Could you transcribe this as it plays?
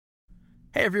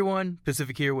Hey everyone,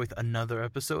 Pacific here with another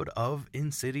episode of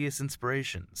Insidious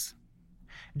Inspirations.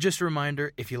 Just a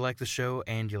reminder, if you like the show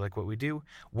and you like what we do,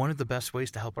 one of the best ways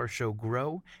to help our show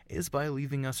grow is by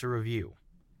leaving us a review.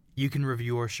 You can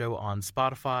review our show on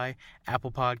Spotify,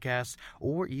 Apple Podcasts,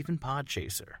 or even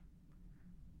Podchaser.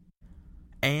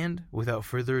 And without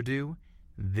further ado,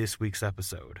 this week's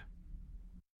episode.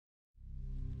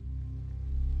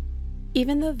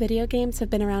 Even though video games have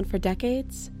been around for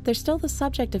decades, they're still the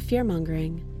subject of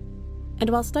fear-mongering. And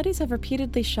while studies have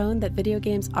repeatedly shown that video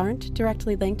games aren't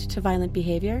directly linked to violent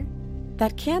behavior,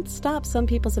 that can't stop some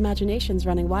people's imaginations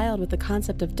running wild with the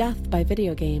concept of death by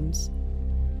video games.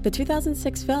 The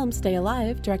 2006 film Stay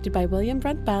Alive, directed by William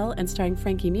Brent Bell and starring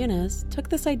Frankie Muniz, took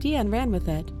this idea and ran with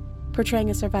it,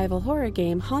 portraying a survival horror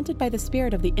game haunted by the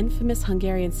spirit of the infamous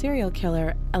Hungarian serial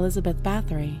killer Elizabeth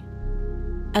Bathory.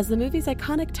 As the movie's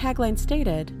iconic tagline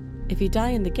stated, if you die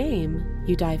in the game,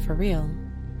 you die for real.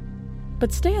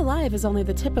 But Stay Alive is only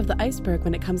the tip of the iceberg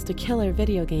when it comes to killer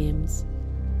video games.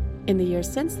 In the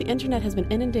years since, the internet has been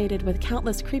inundated with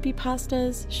countless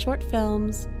creepypastas, short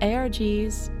films,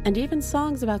 ARGs, and even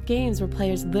songs about games where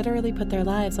players literally put their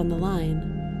lives on the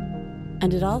line.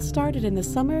 And it all started in the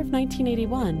summer of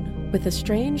 1981 with a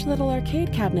strange little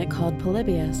arcade cabinet called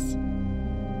Polybius.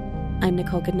 I'm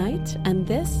Nicole Goodnight, and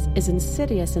this is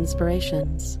Insidious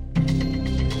Inspirations.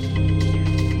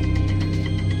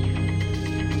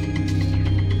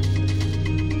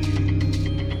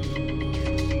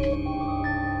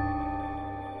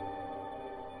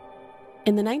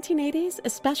 In the 1980s,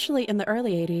 especially in the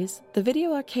early 80s, the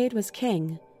video arcade was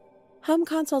king. Home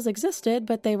consoles existed,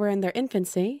 but they were in their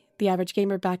infancy. The average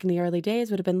gamer back in the early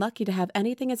days would have been lucky to have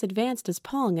anything as advanced as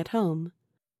Pong at home.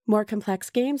 More complex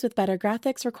games with better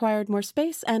graphics required more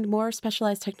space and more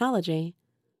specialized technology.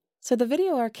 So the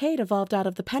video arcade evolved out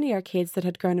of the penny arcades that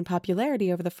had grown in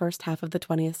popularity over the first half of the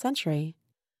 20th century.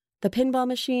 The pinball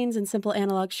machines and simple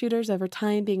analog shooters over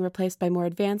time being replaced by more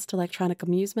advanced electronic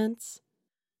amusements.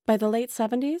 By the late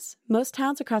 70s, most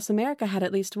towns across America had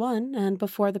at least one, and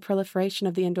before the proliferation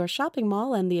of the indoor shopping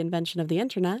mall and the invention of the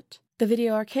internet, the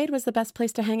video arcade was the best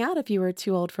place to hang out if you were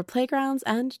too old for playgrounds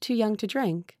and too young to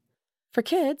drink. For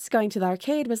kids, going to the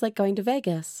arcade was like going to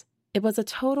Vegas. It was a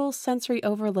total sensory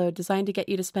overload designed to get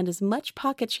you to spend as much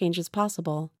pocket change as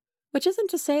possible. Which isn't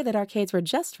to say that arcades were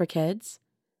just for kids.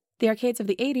 The arcades of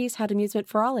the 80s had amusement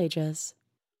for all ages.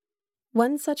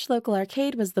 One such local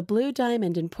arcade was the Blue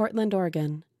Diamond in Portland,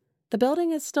 Oregon. The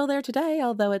building is still there today,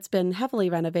 although it's been heavily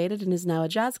renovated and is now a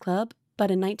jazz club, but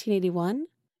in 1981,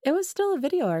 it was still a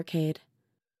video arcade.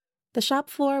 The shop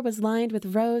floor was lined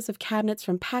with rows of cabinets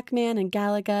from Pac-Man and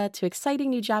Galaga to exciting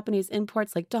new Japanese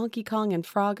imports like Donkey Kong and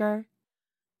Frogger.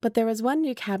 But there was one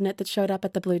new cabinet that showed up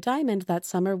at the Blue Diamond that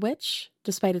summer which,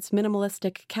 despite its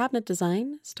minimalistic cabinet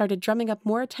design, started drumming up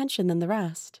more attention than the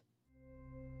rest.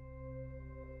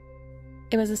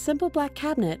 It was a simple black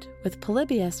cabinet with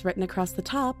Polybius written across the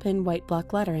top in white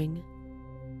block lettering.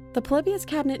 The Polybius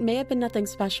cabinet may have been nothing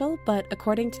special, but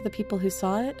according to the people who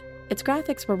saw it, its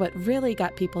graphics were what really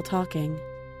got people talking.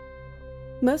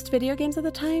 Most video games at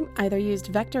the time either used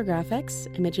vector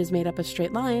graphics, images made up of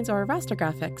straight lines, or raster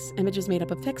graphics, images made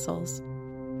up of pixels.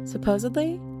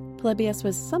 Supposedly, Polybius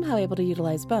was somehow able to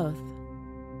utilize both.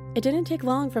 It didn't take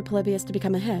long for Polybius to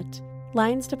become a hit.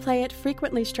 Lines to play it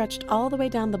frequently stretched all the way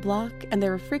down the block, and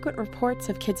there were frequent reports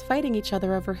of kids fighting each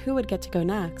other over who would get to go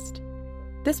next.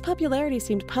 This popularity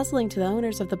seemed puzzling to the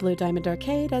owners of the Blue Diamond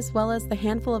Arcade, as well as the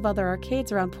handful of other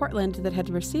arcades around Portland that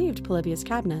had received Polybius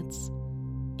cabinets.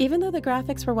 Even though the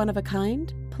graphics were one of a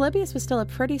kind, Polybius was still a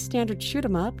pretty standard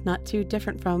shoot-'em-up, not too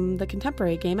different from the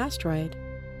contemporary game Asteroid.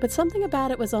 But something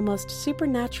about it was almost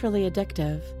supernaturally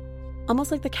addictive, almost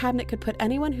like the cabinet could put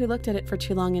anyone who looked at it for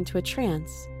too long into a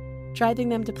trance, driving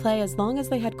them to play as long as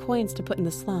they had coins to put in the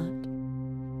slot.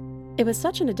 It was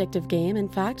such an addictive game, in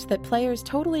fact, that players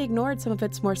totally ignored some of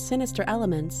its more sinister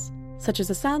elements, such as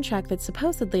a soundtrack that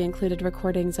supposedly included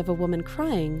recordings of a woman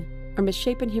crying, or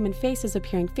misshapen human faces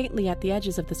appearing faintly at the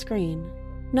edges of the screen.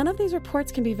 None of these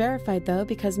reports can be verified, though,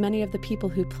 because many of the people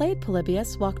who played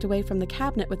Polybius walked away from the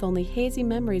cabinet with only hazy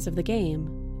memories of the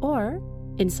game, or,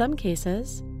 in some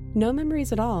cases, no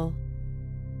memories at all.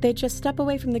 They'd just step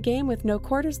away from the game with no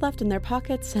quarters left in their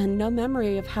pockets and no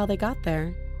memory of how they got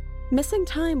there. Missing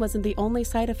time wasn't the only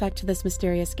side effect to this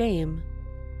mysterious game.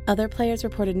 Other players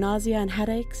reported nausea and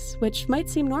headaches, which might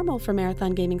seem normal for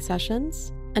marathon gaming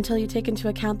sessions, until you take into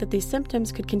account that these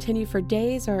symptoms could continue for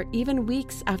days or even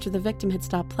weeks after the victim had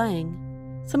stopped playing.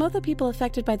 Some of the people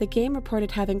affected by the game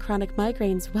reported having chronic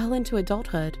migraines well into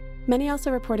adulthood. Many also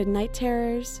reported night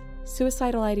terrors,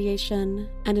 suicidal ideation,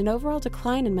 and an overall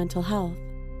decline in mental health.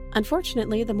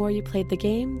 Unfortunately, the more you played the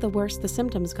game, the worse the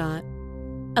symptoms got.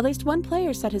 At least one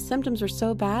player said his symptoms were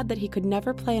so bad that he could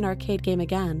never play an arcade game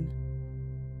again.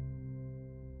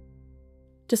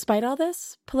 Despite all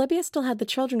this, Polybius still had the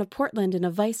children of Portland in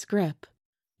a vice grip.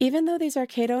 Even though these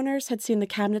arcade owners had seen the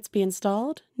cabinets be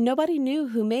installed, nobody knew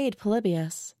who made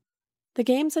Polybius. The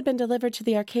games had been delivered to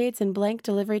the arcades in blank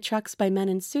delivery trucks by men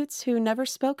in suits who never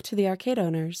spoke to the arcade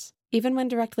owners, even when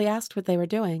directly asked what they were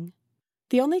doing.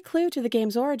 The only clue to the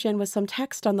game's origin was some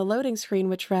text on the loading screen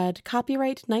which read,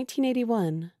 "Copyright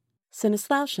 1981,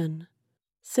 Sinneslauschen."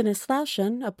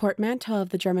 Sinneslauschen, a portmanteau of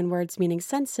the German words meaning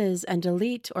senses and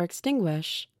delete or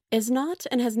extinguish, is not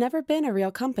and has never been a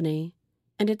real company,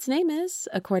 and its name is,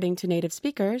 according to native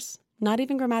speakers, not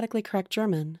even grammatically correct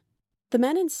German. The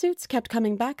men in suits kept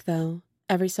coming back, though.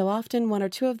 Every so often, one or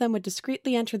two of them would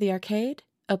discreetly enter the arcade,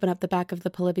 open up the back of the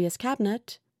Polybius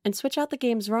cabinet, and switch out the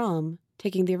game's ROM,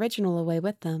 taking the original away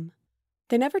with them.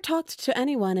 They never talked to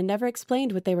anyone and never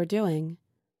explained what they were doing.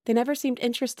 They never seemed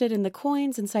interested in the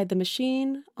coins inside the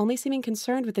machine, only seeming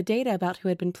concerned with the data about who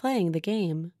had been playing the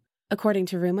game. According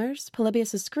to rumors,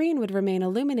 Polybius' screen would remain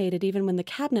illuminated even when the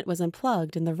cabinet was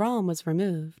unplugged and the ROM was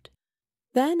removed.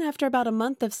 Then, after about a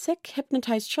month of sick,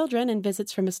 hypnotized children and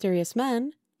visits from mysterious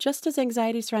men, just as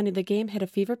anxiety surrounding the game hit a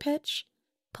fever pitch,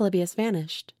 Polybius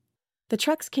vanished. The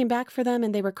trucks came back for them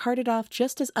and they were carted off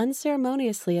just as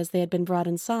unceremoniously as they had been brought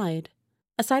inside.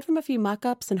 Aside from a few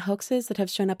mock-ups and hoaxes that have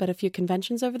shown up at a few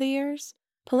conventions over the years,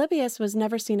 Polybius was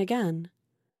never seen again.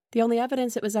 The only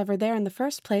evidence it was ever there in the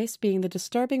first place being the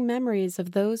disturbing memories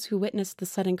of those who witnessed the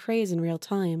sudden craze in real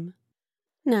time.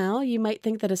 Now, you might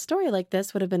think that a story like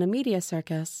this would have been a media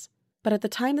circus, but at the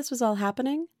time this was all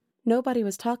happening, nobody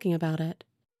was talking about it.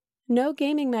 No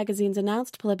gaming magazines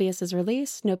announced Polybius'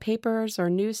 release, no papers or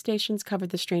news stations covered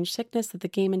the strange sickness that the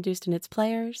game induced in its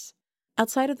players.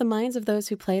 Outside of the minds of those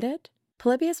who played it,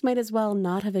 Polybius might as well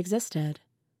not have existed.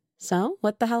 So,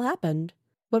 what the hell happened?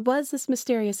 What was this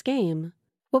mysterious game?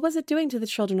 What was it doing to the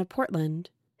children of Portland?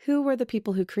 Who were the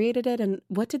people who created it, and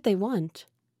what did they want?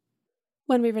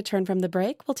 When we return from the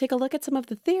break, we'll take a look at some of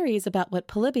the theories about what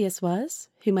Polybius was,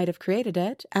 who might have created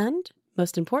it, and,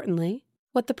 most importantly,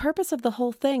 what the purpose of the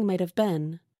whole thing might have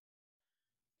been.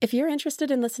 If you're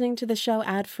interested in listening to the show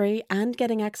ad-free and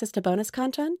getting access to bonus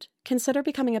content, consider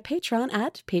becoming a patron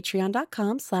at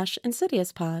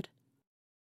patreon.com/insidiouspod.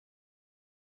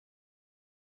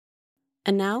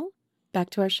 And now,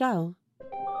 back to our show.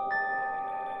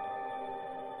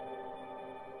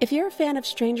 If you're a fan of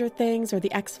Stranger Things or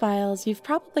The X-Files, you've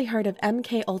probably heard of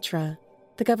MK-Ultra,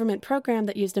 the government program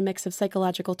that used a mix of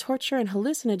psychological torture and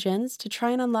hallucinogens to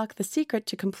try and unlock the secret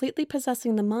to completely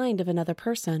possessing the mind of another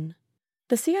person.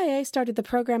 The CIA started the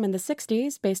program in the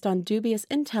 60s based on dubious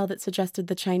intel that suggested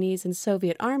the Chinese and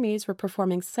Soviet armies were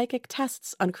performing psychic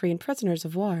tests on Korean prisoners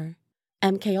of war.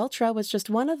 MK-Ultra was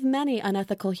just one of many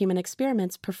unethical human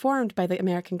experiments performed by the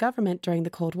American government during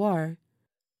the Cold War.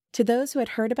 To those who had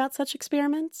heard about such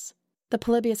experiments, the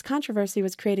Polybius controversy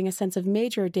was creating a sense of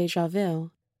major déjà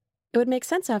vu. It would make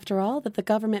sense, after all, that the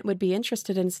government would be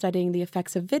interested in studying the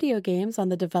effects of video games on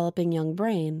the developing young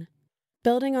brain.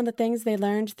 Building on the things they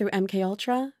learned through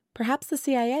MK-Ultra, perhaps the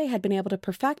CIA had been able to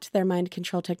perfect their mind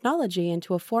control technology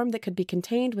into a form that could be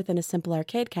contained within a simple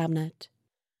arcade cabinet.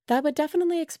 That would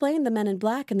definitely explain the men in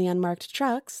black in the unmarked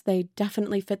trucks. They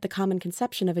definitely fit the common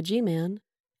conception of a G-man.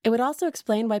 It would also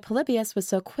explain why Polybius was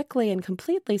so quickly and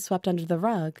completely swept under the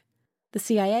rug. The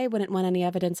CIA wouldn't want any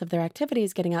evidence of their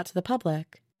activities getting out to the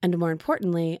public, and more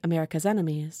importantly, America's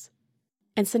enemies.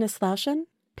 And Sinneslauschen,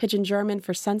 Pidgin German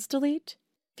for sense delete,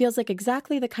 feels like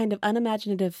exactly the kind of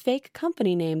unimaginative fake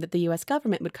company name that the U.S.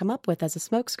 government would come up with as a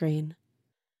smokescreen.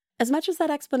 As much as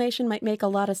that explanation might make a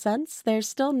lot of sense, there's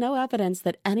still no evidence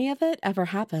that any of it ever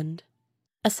happened.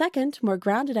 A second, more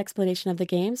grounded explanation of the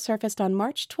game surfaced on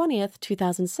March 20th,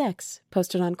 2006,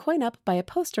 posted on CoinUp by a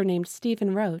poster named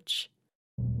Stephen Roach.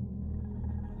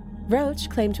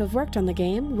 Roach claimed to have worked on the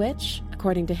game, which,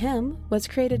 according to him, was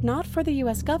created not for the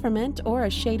U.S. government or a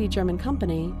shady German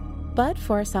company, but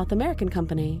for a South American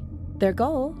company. Their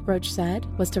goal, Roach said,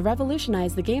 was to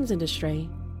revolutionize the games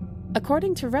industry.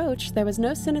 According to Roach, there was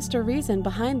no sinister reason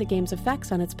behind the game's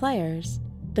effects on its players.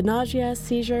 The nausea,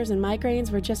 seizures, and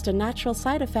migraines were just a natural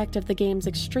side effect of the game's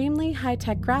extremely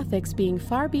high-tech graphics being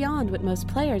far beyond what most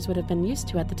players would have been used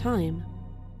to at the time.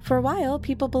 For a while,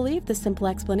 people believed this simple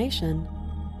explanation.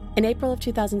 In April of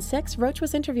 2006, Roach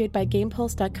was interviewed by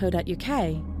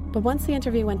GamePulse.co.uk, but once the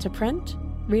interview went to print,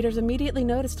 readers immediately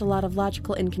noticed a lot of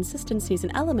logical inconsistencies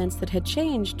and elements that had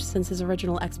changed since his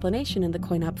original explanation in the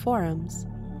CoinUp forums.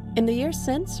 In the years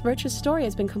since, Roach's story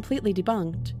has been completely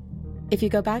debunked. If you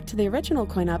go back to the original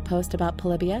coin-op post about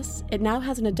Polybius, it now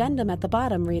has an addendum at the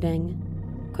bottom reading,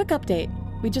 "Quick update.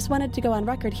 We just wanted to go on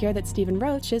record here that Stephen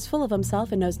Roach is full of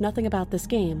himself and knows nothing about this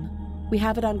game. We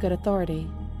have it on good authority."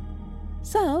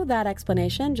 So, that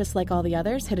explanation, just like all the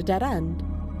others, hit a dead end.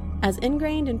 As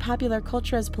ingrained in popular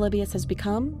culture as Polybius has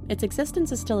become, its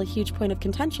existence is still a huge point of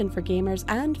contention for gamers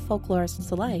and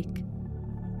folklorists alike.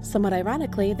 Somewhat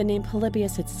ironically, the name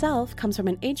Polybius itself comes from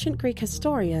an ancient Greek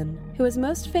historian, who is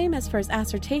most famous for his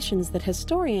assertions that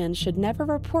historians should never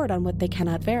report on what they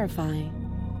cannot verify.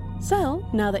 So,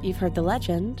 now that you've heard the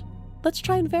legend, let's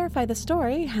try and verify the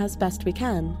story as best we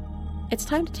can. It's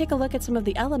time to take a look at some of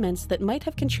the elements that might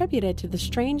have contributed to the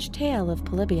strange tale of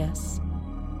Polybius.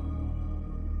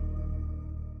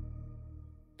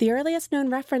 The earliest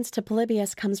known reference to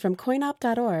Polybius comes from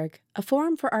coinop.org, a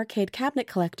forum for arcade cabinet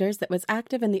collectors that was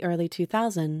active in the early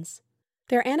 2000s.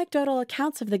 There are anecdotal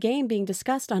accounts of the game being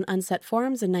discussed on Unset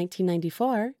forums in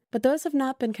 1994, but those have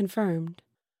not been confirmed.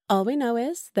 All we know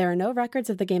is there are no records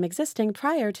of the game existing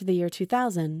prior to the year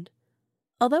 2000.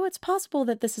 Although it's possible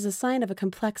that this is a sign of a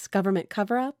complex government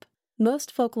cover-up,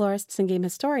 most folklorists and game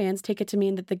historians take it to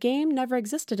mean that the game never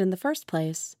existed in the first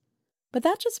place. But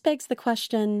that just begs the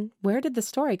question, where did the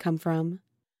story come from?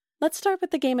 Let's start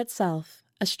with the game itself,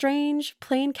 a strange,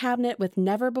 plain cabinet with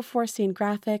never-before-seen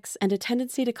graphics and a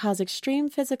tendency to cause extreme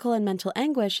physical and mental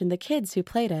anguish in the kids who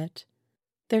played it.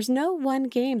 There's no one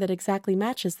game that exactly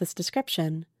matches this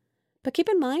description. But keep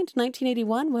in mind,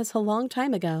 1981 was a long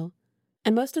time ago,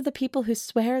 and most of the people who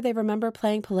swear they remember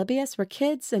playing Polybius were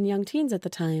kids and young teens at the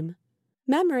time.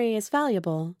 Memory is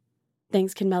valuable.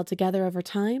 Things can meld together over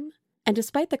time, and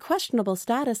despite the questionable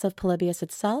status of Polybius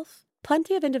itself,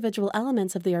 plenty of individual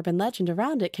elements of the urban legend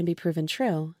around it can be proven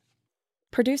true.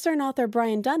 Producer and author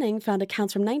Brian Dunning found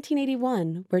accounts from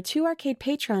 1981 where 2 arcade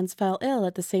patrons fell ill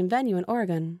at the same venue in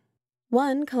Oregon.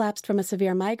 One collapsed from a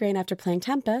severe migraine after playing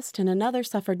Tempest, and another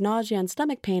suffered nausea and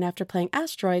stomach pain after playing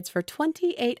Asteroids for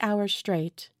 28 hours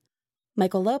straight.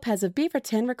 Michael Lopez of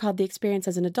Beaverton recalled the experience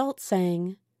as an adult,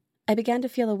 saying, "I began to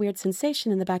feel a weird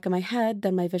sensation in the back of my head,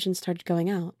 then my vision started going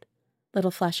out. Little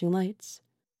flashing lights.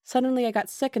 Suddenly I got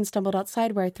sick and stumbled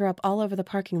outside where I threw up all over the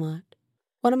parking lot.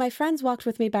 One of my friends walked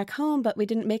with me back home, but we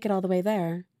didn't make it all the way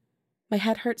there. My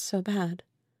head hurt so bad.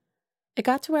 It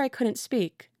got to where I couldn't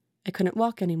speak. I couldn't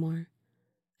walk anymore.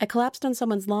 I collapsed on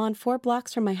someone's lawn 4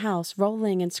 blocks from my house,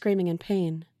 rolling and screaming in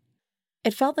pain.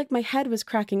 It felt like my head was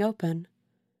cracking open.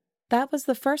 That was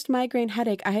the first migraine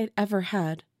headache I had ever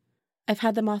had. I've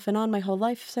had them off and on my whole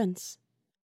life since."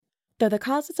 Though the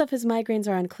causes of his migraines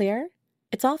are unclear,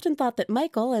 it's often thought that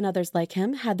Michael and others like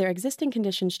him had their existing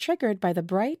conditions triggered by the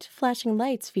bright, flashing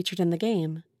lights featured in the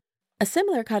game. A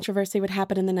similar controversy would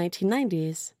happen in the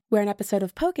 1990s, where an episode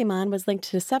of Pokémon was linked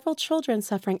to several children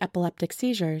suffering epileptic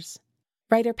seizures.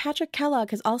 Writer Patrick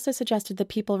Kellogg has also suggested that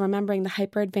people remembering the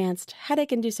hyper-advanced,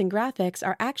 headache-inducing graphics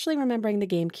are actually remembering the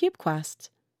game Cube Quest.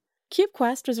 Cube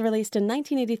Quest was released in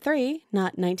 1983,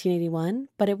 not 1981,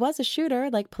 but it was a shooter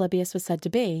like Polybius was said to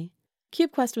be.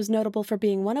 Cube Quest was notable for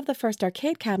being one of the first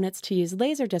arcade cabinets to use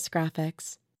Laserdisc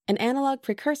graphics, an analog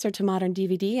precursor to modern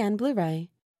DVD and Blu-ray.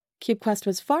 Cube Quest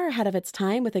was far ahead of its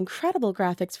time with incredible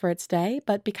graphics for its day,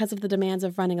 but because of the demands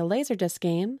of running a Laserdisc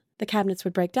game, the cabinets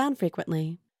would break down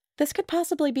frequently. This could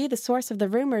possibly be the source of the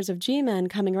rumors of G-Men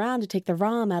coming around to take the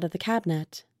ROM out of the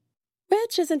cabinet.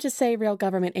 Which isn't to say real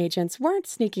government agents weren't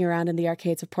sneaking around in the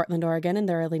arcades of Portland, Oregon in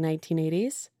the early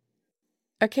 1980s.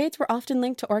 Arcades were often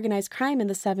linked to organized crime in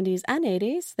the 70s and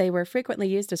 80s. They were frequently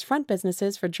used as front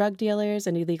businesses for drug dealers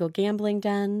and illegal gambling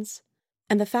dens.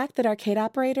 And the fact that arcade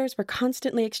operators were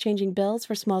constantly exchanging bills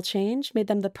for small change made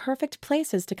them the perfect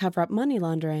places to cover up money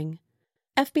laundering.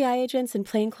 FBI agents and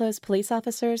plainclothes police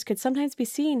officers could sometimes be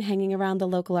seen hanging around the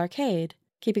local arcade,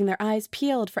 keeping their eyes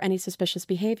peeled for any suspicious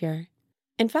behavior.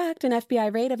 In fact, an FBI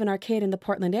raid of an arcade in the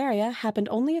Portland area happened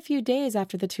only a few days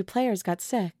after the 2 players got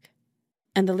sick.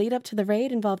 And the lead-up to the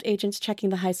raid involved agents checking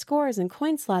the high scores and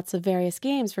coin slots of various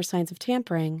games for signs of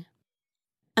tampering.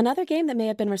 Another game that may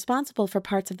have been responsible for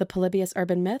parts of the Polybius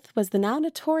urban myth was the now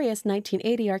notorious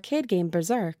 1980 arcade game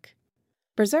Berserk.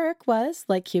 Berserk was,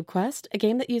 like Cube Quest, a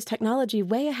game that used technology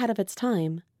way ahead of its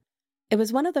time. It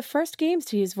was one of the first games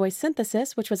to use voice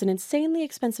synthesis, which was an insanely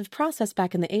expensive process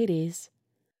back in the 80s.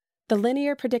 The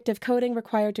linear predictive coding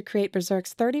required to create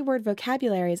Berserk's 30-word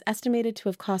vocabulary is estimated to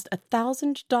have cost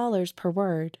 $1,000 per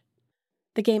word.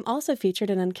 The game also featured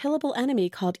an unkillable enemy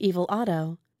called Evil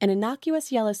Otto, an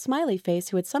innocuous yellow smiley face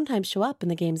who would sometimes show up in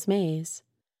the game's maze.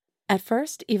 At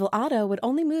first, Evil Otto would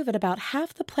only move at about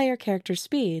half the player character's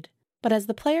speed, but as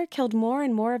the player killed more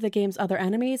and more of the game's other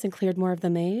enemies and cleared more of the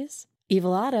maze,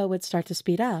 Evil Otto would start to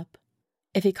speed up.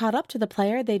 If he caught up to the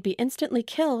player, they'd be instantly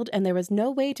killed and there was no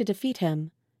way to defeat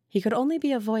him. He could only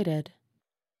be avoided.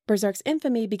 Berserk's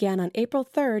infamy began on April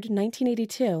 3,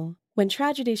 1982, when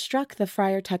tragedy struck the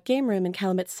Friar Tuck game room in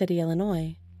Calumet City,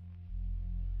 Illinois.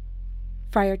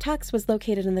 Friar Tuck's was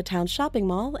located in the town's shopping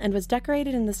mall and was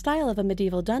decorated in the style of a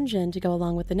medieval dungeon to go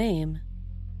along with the name.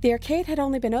 The arcade had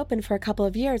only been open for a couple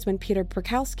of years when Peter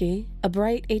Burkowski, a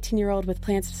bright 18-year-old with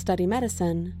plans to study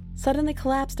medicine, suddenly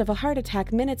collapsed of a heart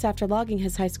attack minutes after logging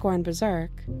his high score on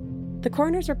Berserk. The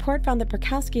coroner's report found that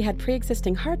Burkowski had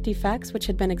pre-existing heart defects which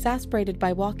had been exacerbated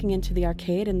by walking into the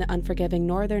arcade in the unforgiving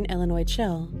northern Illinois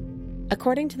chill.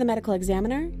 According to the medical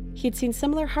examiner, he'd seen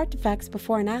similar heart defects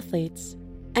before in athletes.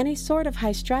 Any sort of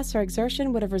high stress or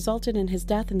exertion would have resulted in his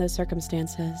death in those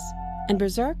circumstances, and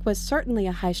Berserk was certainly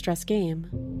a high-stress game.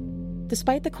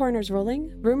 Despite the coroner's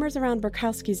ruling, rumors around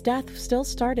Burkowski's death still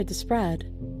started to spread.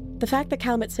 The fact that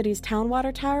Calumet City's town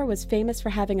water tower was famous for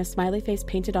having a smiley face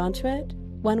painted onto it,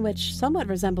 one which somewhat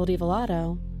resembled Evil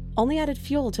Otto, only added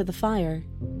fuel to the fire.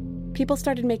 People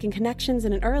started making connections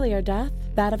in an earlier death,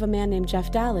 that of a man named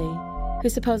Jeff Daly, who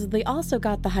supposedly also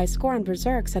got the high score on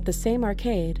Berserks at the same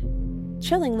arcade.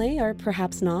 Chillingly, or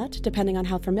perhaps not, depending on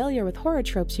how familiar with horror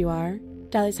tropes you are,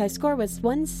 Daly's high score was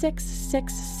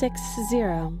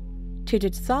 16660, 2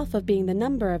 digits off of being the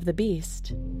number of the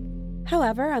beast.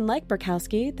 However, unlike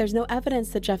Burkowski, there's no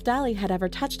evidence that Jeff Daly had ever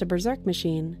touched a Berserk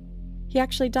machine. He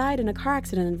actually died in a car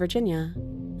accident in Virginia.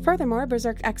 Furthermore,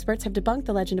 Berserk experts have debunked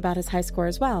the legend about his high score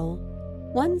as well.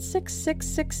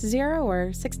 16660,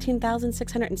 or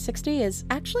 16,660, is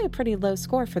actually a pretty low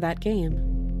score for that game.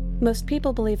 Most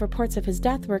people believe reports of his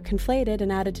death were conflated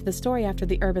and added to the story after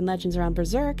the urban legends around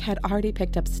Berserk had already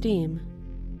picked up steam.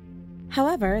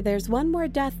 However, there's one more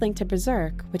death linked to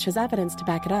Berserk, which has evidence to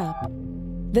back it up.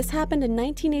 This happened in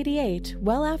 1988,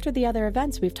 well after the other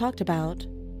events we've talked about.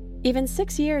 Even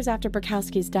 6 years after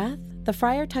Burkowski's death, the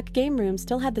Friar Tuck game room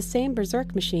still had the same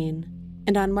Berserk machine.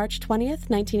 And on March 20th,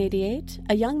 1988,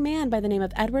 a young man by the name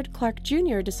of Edward Clark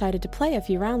Jr. decided to play a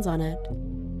few rounds on it.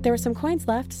 There were some coins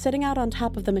left sitting out on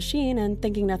top of the machine, and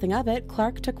thinking nothing of it,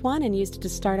 Clark took one and used it to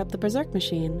start up the Berserk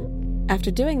machine.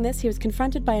 After doing this, he was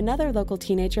confronted by another local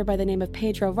teenager by the name of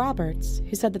Pedro Roberts,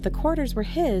 who said that the quarters were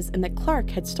his and that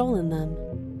Clark had stolen them.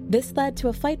 This led to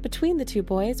a fight between the two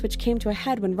boys, which came to a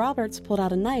head when Roberts pulled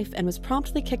out a knife and was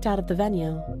promptly kicked out of the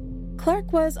venue.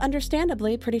 Clark was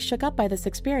understandably pretty shook up by this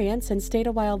experience and stayed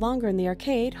a while longer in the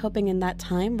arcade, hoping in that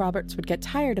time Roberts would get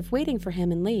tired of waiting for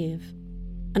him and leave.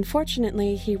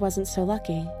 Unfortunately, he wasn't so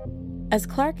lucky. As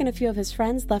Clark and a few of his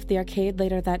friends left the arcade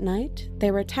later that night,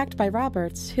 they were attacked by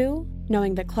Roberts, who,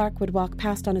 knowing that Clark would walk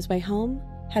past on his way home,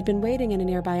 had been waiting in a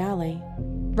nearby alley.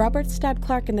 Roberts stabbed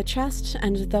Clark in the chest,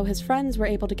 and though his friends were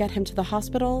able to get him to the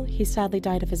hospital, he sadly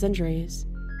died of his injuries.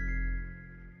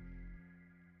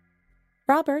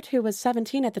 Robert, who was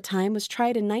 17 at the time, was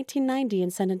tried in 1990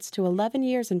 and sentenced to 11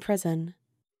 years in prison.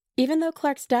 Even though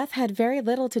Clark's death had very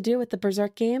little to do with the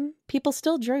Berserk game, people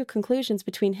still drew conclusions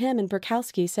between him and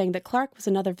Burkowski, saying that Clark was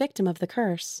another victim of the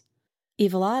curse.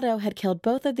 Evil Otto had killed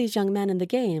both of these young men in the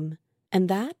game, and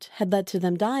that had led to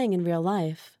them dying in real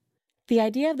life. The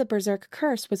idea of the Berserk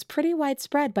curse was pretty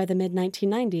widespread by the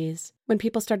mid-1990s, when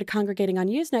people started congregating on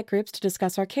Usenet groups to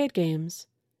discuss arcade games.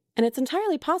 And it's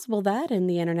entirely possible that, in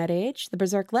the internet age, the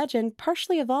Berserk legend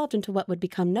partially evolved into what would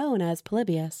become known as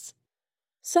Polybius.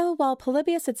 So, while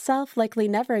Polybius itself likely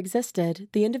never existed,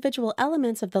 the individual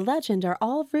elements of the legend are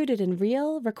all rooted in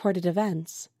real, recorded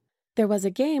events. There was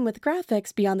a game with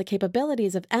graphics beyond the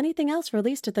capabilities of anything else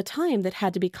released at the time that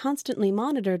had to be constantly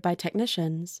monitored by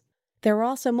technicians. There were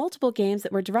also multiple games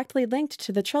that were directly linked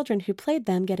to the children who played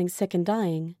them getting sick and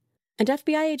dying. And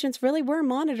FBI agents really were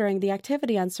monitoring the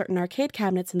activity on certain arcade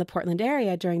cabinets in the Portland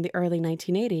area during the early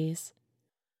 1980s.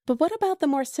 But what about the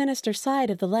more sinister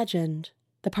side of the legend?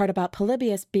 The part about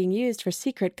Polybius being used for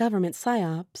secret government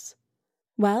psyops?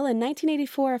 Well, in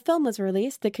 1984, a film was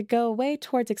released that could go a way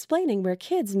towards explaining where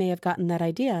kids may have gotten that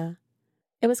idea.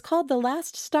 It was called The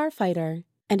Last Starfighter,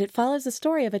 and it follows the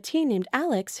story of a teen named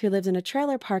Alex who lives in a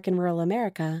trailer park in rural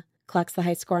America, clocks the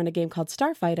high score in a game called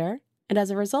Starfighter, and as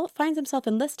a result finds himself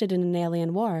enlisted in an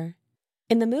alien war.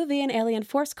 In the movie, an alien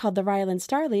force called the Ryland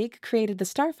Star League created the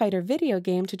Starfighter video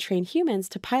game to train humans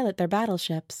to pilot their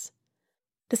battleships.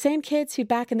 The same kids who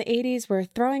back in the 80s were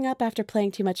throwing up after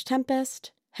playing too much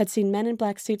Tempest, had seen men in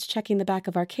black suits checking the back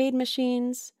of arcade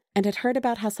machines, and had heard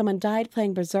about how someone died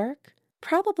playing Berserk,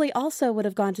 probably also would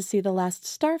have gone to see The Last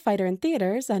Starfighter in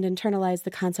theaters and internalized the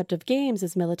concept of games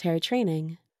as military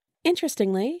training.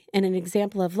 Interestingly, in an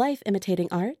example of life imitating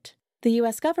art, the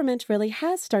US government really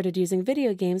has started using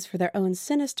video games for their own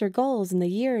sinister goals in the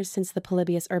years since the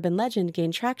Polybius urban legend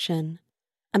gained traction.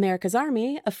 America's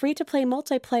Army, a free-to-play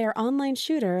multiplayer online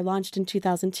shooter launched in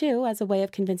 2002 as a way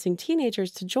of convincing teenagers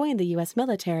to join the U.S.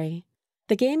 military.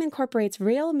 The game incorporates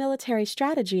real military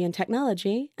strategy and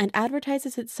technology and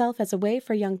advertises itself as a way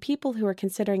for young people who are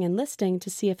considering enlisting to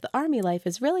see if the Army life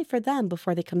is really for them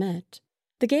before they commit.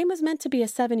 The game was meant to be a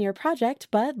 7-year project,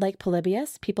 but, like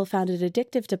Polybius, people found it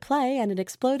addictive to play and it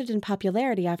exploded in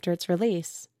popularity after its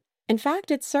release. In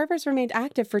fact, its servers remained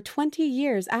active for 20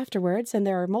 years afterwards, and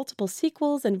there are multiple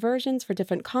sequels and versions for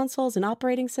different consoles and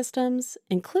operating systems,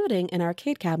 including an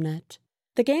arcade cabinet.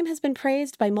 The game has been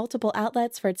praised by multiple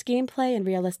outlets for its gameplay and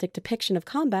realistic depiction of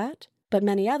combat, but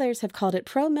many others have called it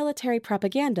pro-military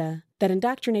propaganda that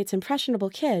indoctrinates impressionable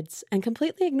kids and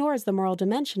completely ignores the moral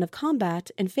dimension of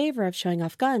combat in favor of showing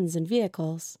off guns and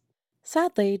vehicles.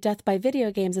 Sadly, death by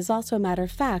video games is also a matter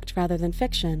of fact rather than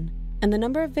fiction, and the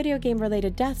number of video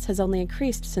game-related deaths has only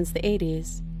increased since the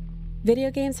 80s.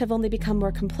 Video games have only become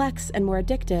more complex and more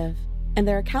addictive, and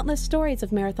there are countless stories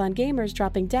of marathon gamers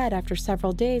dropping dead after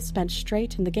several days spent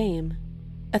straight in the game.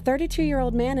 A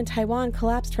 32-year-old man in Taiwan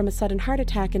collapsed from a sudden heart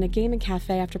attack in a gaming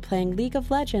cafe after playing League of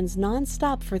Legends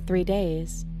non-stop for 3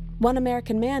 days. One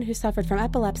American man who suffered from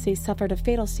epilepsy suffered a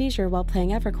fatal seizure while playing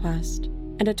EverQuest.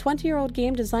 And a 20-year-old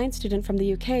game design student from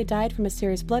the UK died from a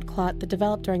serious blood clot that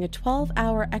developed during a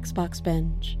 12-hour Xbox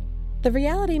binge. The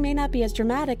reality may not be as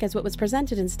dramatic as what was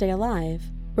presented in Stay Alive,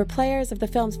 where players of the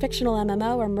film's fictional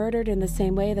MMO are murdered in the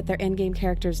same way that their in-game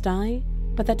characters die,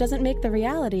 but that doesn't make the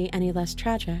reality any less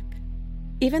tragic.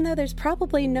 Even though there's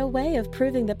probably no way of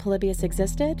proving that Polybius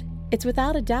existed, it's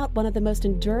without a doubt one of the most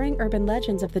enduring urban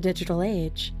legends of the digital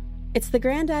age. It's the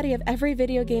granddaddy of every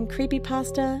video game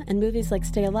creepypasta, and movies like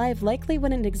Stay Alive likely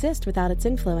wouldn't exist without its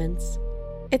influence.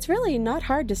 It's really not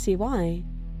hard to see why.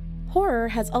 Horror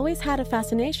has always had a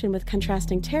fascination with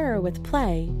contrasting terror with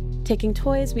play, taking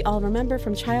toys we all remember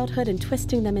from childhood and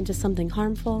twisting them into something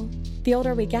harmful. The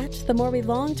older we get, the more we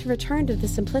long to return to the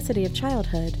simplicity of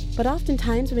childhood, but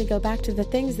oftentimes when we go back to the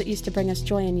things that used to bring us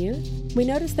joy in youth, we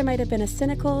notice there might have been a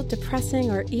cynical, depressing,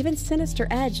 or even sinister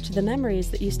edge to the memories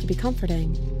that used to be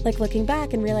comforting. Like looking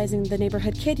back and realizing the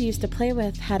neighborhood kid you used to play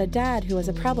with had a dad who was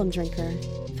a problem drinker,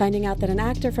 finding out that an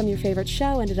actor from your favorite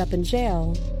show ended up in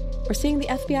jail, or seeing the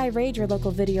FBI raid your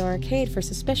local video arcade for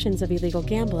suspicions of illegal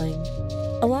gambling.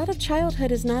 A lot of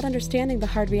childhood is not understanding the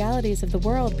hard realities of the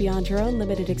world beyond your own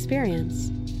limited experience.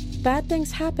 Bad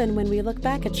things happen when we look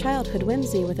back at childhood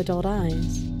whimsy with adult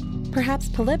eyes. Perhaps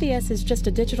Polybius is just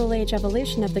a digital age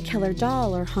evolution of the killer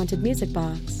doll or haunted music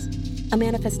box, a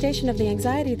manifestation of the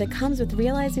anxiety that comes with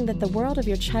realizing that the world of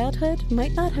your childhood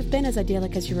might not have been as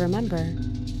idyllic as you remember.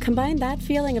 Combine that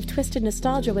feeling of twisted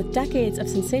nostalgia with decades of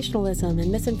sensationalism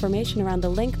and misinformation around the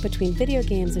link between video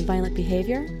games and violent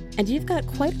behavior, and you've got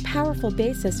quite a powerful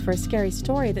basis for a scary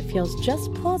story that feels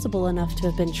just plausible enough to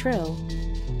have been true.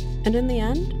 And in the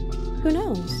end, who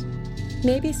knows?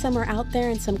 Maybe somewhere out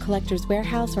there in some collector's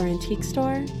warehouse or antique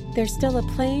store, there's still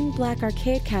a plain black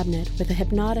arcade cabinet with a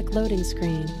hypnotic loading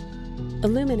screen,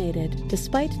 illuminated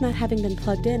despite not having been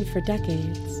plugged in for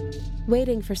decades,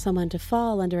 waiting for someone to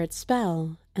fall under its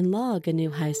spell and log a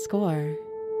new high score.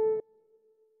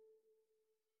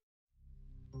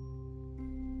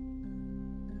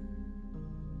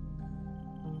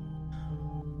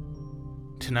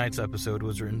 Tonight's episode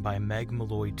was written by Meg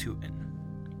Malloy-Tootin.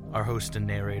 Our host and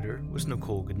narrator was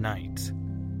Nicole Goodnight.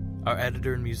 Our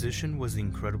editor and musician was the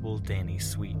incredible Danny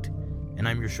Sweet. And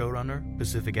I'm your showrunner,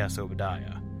 Pacific S.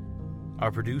 Obadiah.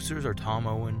 Our producers are Tom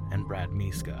Owen and Brad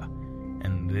Miska.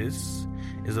 And this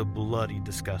is a bloody,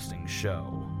 disgusting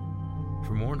show.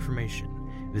 For more information,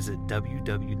 visit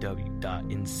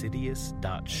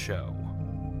www.insidious.show.